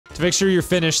To make sure you're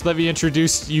finished, let me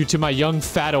introduce you to my young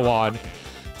Fadawan.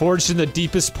 Forged in the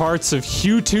deepest parts of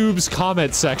YouTube's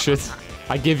comment section,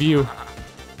 I give you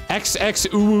XX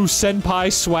Uwu Senpai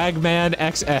Swagman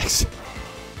XX.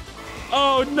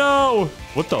 Oh no!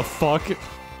 What the fuck?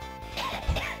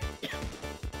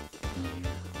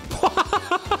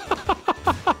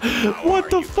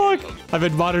 What the fuck? I've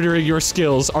been monitoring your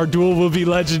skills. Our duel will be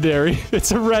legendary.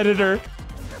 It's a Redditor.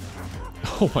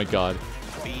 Oh my god.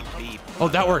 Oh,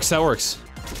 that works, that works.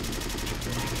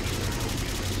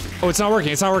 Oh, it's not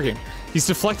working, it's not working. He's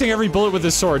deflecting every bullet with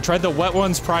his sword. Tried the wet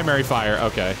one's primary fire.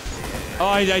 Okay. Oh,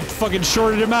 I fucking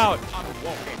shorted him out.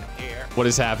 What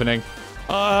is happening?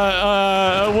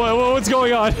 What's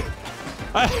going on?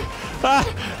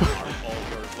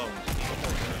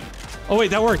 Oh wait,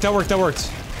 that worked, that worked, that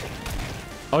worked.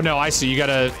 Oh no, I see, you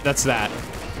gotta, that's that.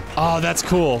 Oh, that's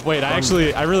cool. Wait, I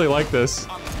really like this.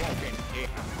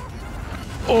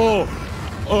 Oh,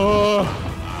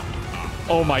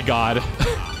 oh my god.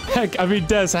 Heck, I mean,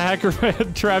 Des,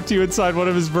 Hackerman trapped you inside one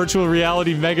of his virtual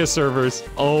reality mega servers.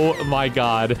 Oh my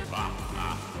god.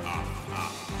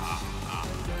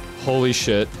 Holy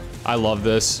shit. I love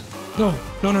this. No,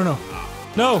 no, no, no.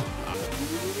 No!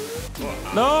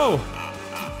 No!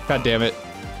 God damn it.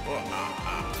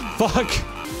 Fuck!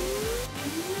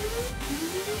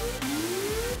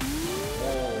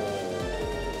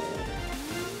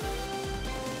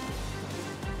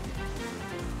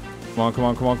 Come on, come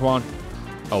on, come on, come on.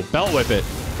 Oh, belt whip it.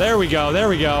 There we go, there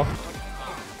we go.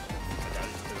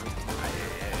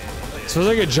 So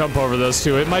I could jump over those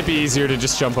two. It might be easier to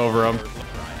just jump over them.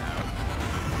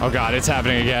 Oh god, it's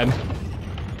happening again.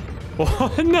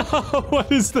 Oh, no, what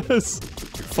is this?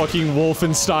 Fucking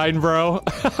Wolfenstein, bro.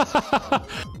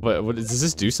 What, does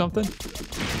this do something?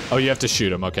 Oh, you have to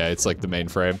shoot him. Okay, it's like the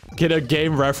mainframe. Get a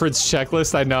game reference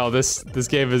checklist. I know, this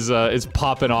game is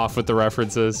popping off with the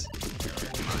references.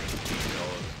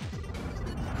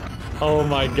 Oh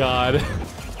my god.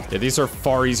 Yeah, these are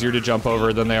far easier to jump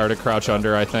over than they are to crouch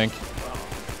under, I think.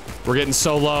 We're getting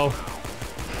so low.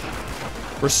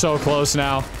 We're so close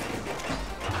now.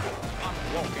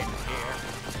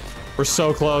 We're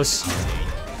so close.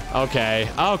 Okay,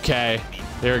 okay.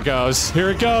 Here it goes. Here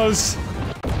it goes.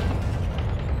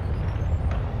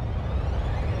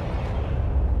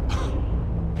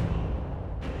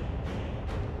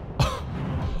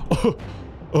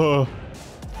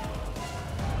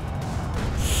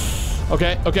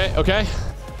 Okay, okay, okay.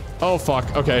 Oh,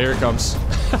 fuck. Okay, here it comes.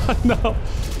 No.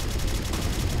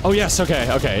 Oh, yes, okay,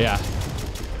 okay, yeah.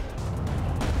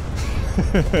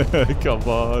 Come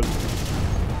on.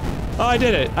 Oh, I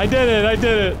did it! I did it! I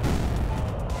did it!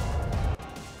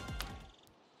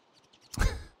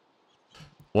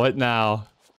 What now?